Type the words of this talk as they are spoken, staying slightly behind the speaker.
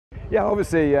Yeah,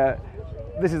 obviously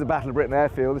this is the Battle of Britain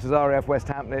airfield. This is RAF West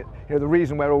Hampton. You know, the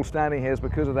reason we're all standing here is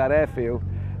because of that airfield.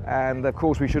 And of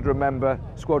course we should remember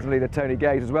Squadron Leader Tony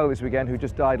Gage as well this weekend, who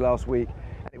just died last week.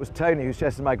 And it was Tony who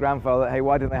suggested to my grandfather that, hey,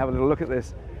 why didn't they have a little look at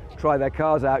this, try their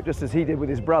cars out, just as he did with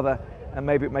his brother, and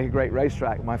maybe it'd make a great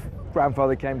racetrack. My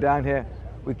grandfather came down here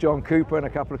with John Cooper and a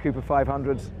couple of Cooper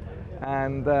 500s,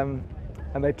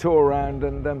 and they toured around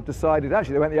and decided,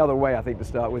 actually they went the other way I think to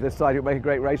start with, they decided it would make a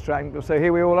great racetrack, so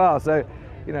here we all are. So,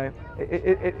 you know,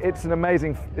 it's an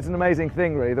amazing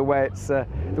thing really, the way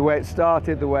it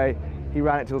started, the way he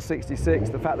ran it till 66,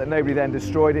 the fact that nobody then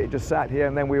destroyed it, it just sat here,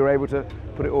 and then we were able to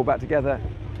put it all back together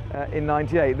in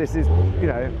 98. This is, you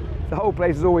know, the whole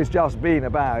place has always just been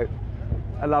about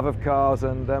a love of cars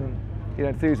and you know,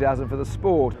 enthusiasm for the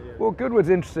sport. Well, Goodwood's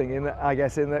interesting in that, I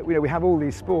guess, in that, you know, we have all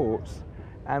these sports,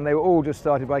 and they were all just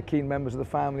started by keen members of the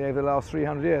family over the last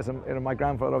 300 years. And you know, my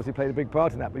grandfather obviously played a big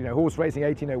part in that. But you know, horse racing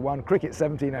 1801, cricket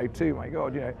 1702. My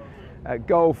God, you know,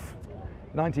 golf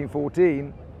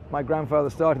 1914. My grandfather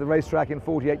started the racetrack in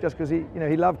 48 just because he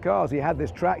loved cars. He had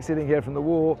this track sitting here from the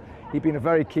war. He'd been a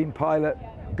very keen pilot,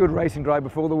 good racing driver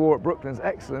before the war at Brooklands,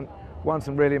 excellent. Won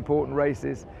some really important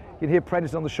races. You'd hear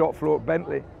Prentice on the shop floor at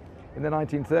Bentley in the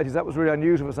 1930s. That was really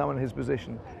unusual for someone in his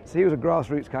position. So he was a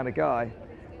grassroots kind of guy,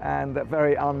 and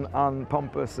very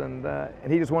unpompous, and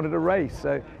he just wanted to race.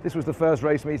 So this was the first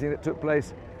race meeting that took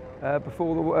place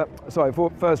before the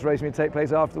war. First race meeting to take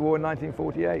place after the war in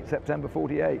 1948, September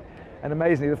 48. And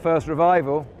amazingly, the first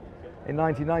revival in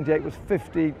 1998 was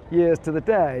 50 years to the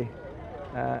day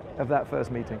of that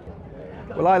first meeting.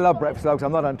 Well, I love breakfast clubs.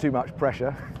 I'm not under too much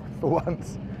pressure for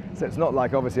once. So it's not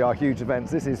like obviously our huge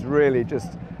events. This is really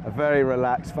just a very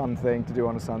relaxed, fun thing to do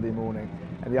on a Sunday morning.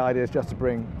 And the idea is just to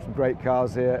bring some great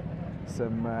cars here,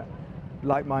 some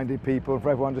like-minded people, for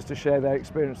everyone just to share their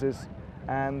experiences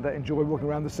and enjoy walking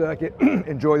around the circuit,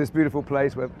 enjoy this beautiful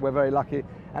place. We're very lucky.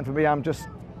 And for me, I'm just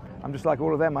like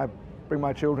all of them. I bring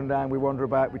my children down, we wander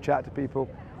about, we chat to people,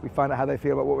 we find out how they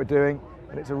feel about what we're doing,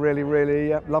 and it's a really,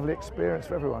 really lovely experience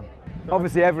for everyone.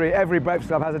 Obviously every breakfast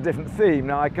club has a different theme.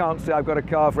 Now I can't say I've got a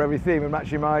car for every theme, and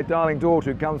actually my darling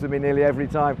daughter, who comes with me nearly every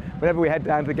time, whenever we head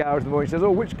down to the garage in the morning, she says,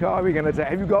 oh, which car are we going to take?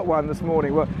 Have you got one this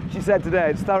morning? Well, she said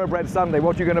today, it's Thoroughbred Sunday,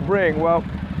 what are you going to bring? Well,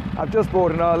 I've just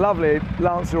bought a lovely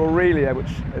Lancer Aurelia,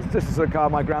 which is just the sort of car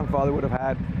my grandfather would have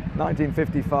had,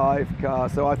 1955 car,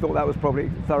 so I thought that was probably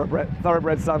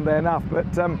Thoroughbred Sunday enough,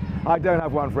 but I don't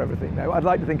have one for everything. No, I'd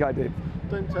like to think I did.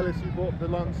 Don't tell us you bought the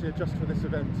Lancia just for this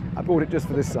event. I bought it just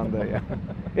for this Sunday, yeah.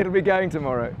 It'll be going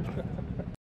tomorrow.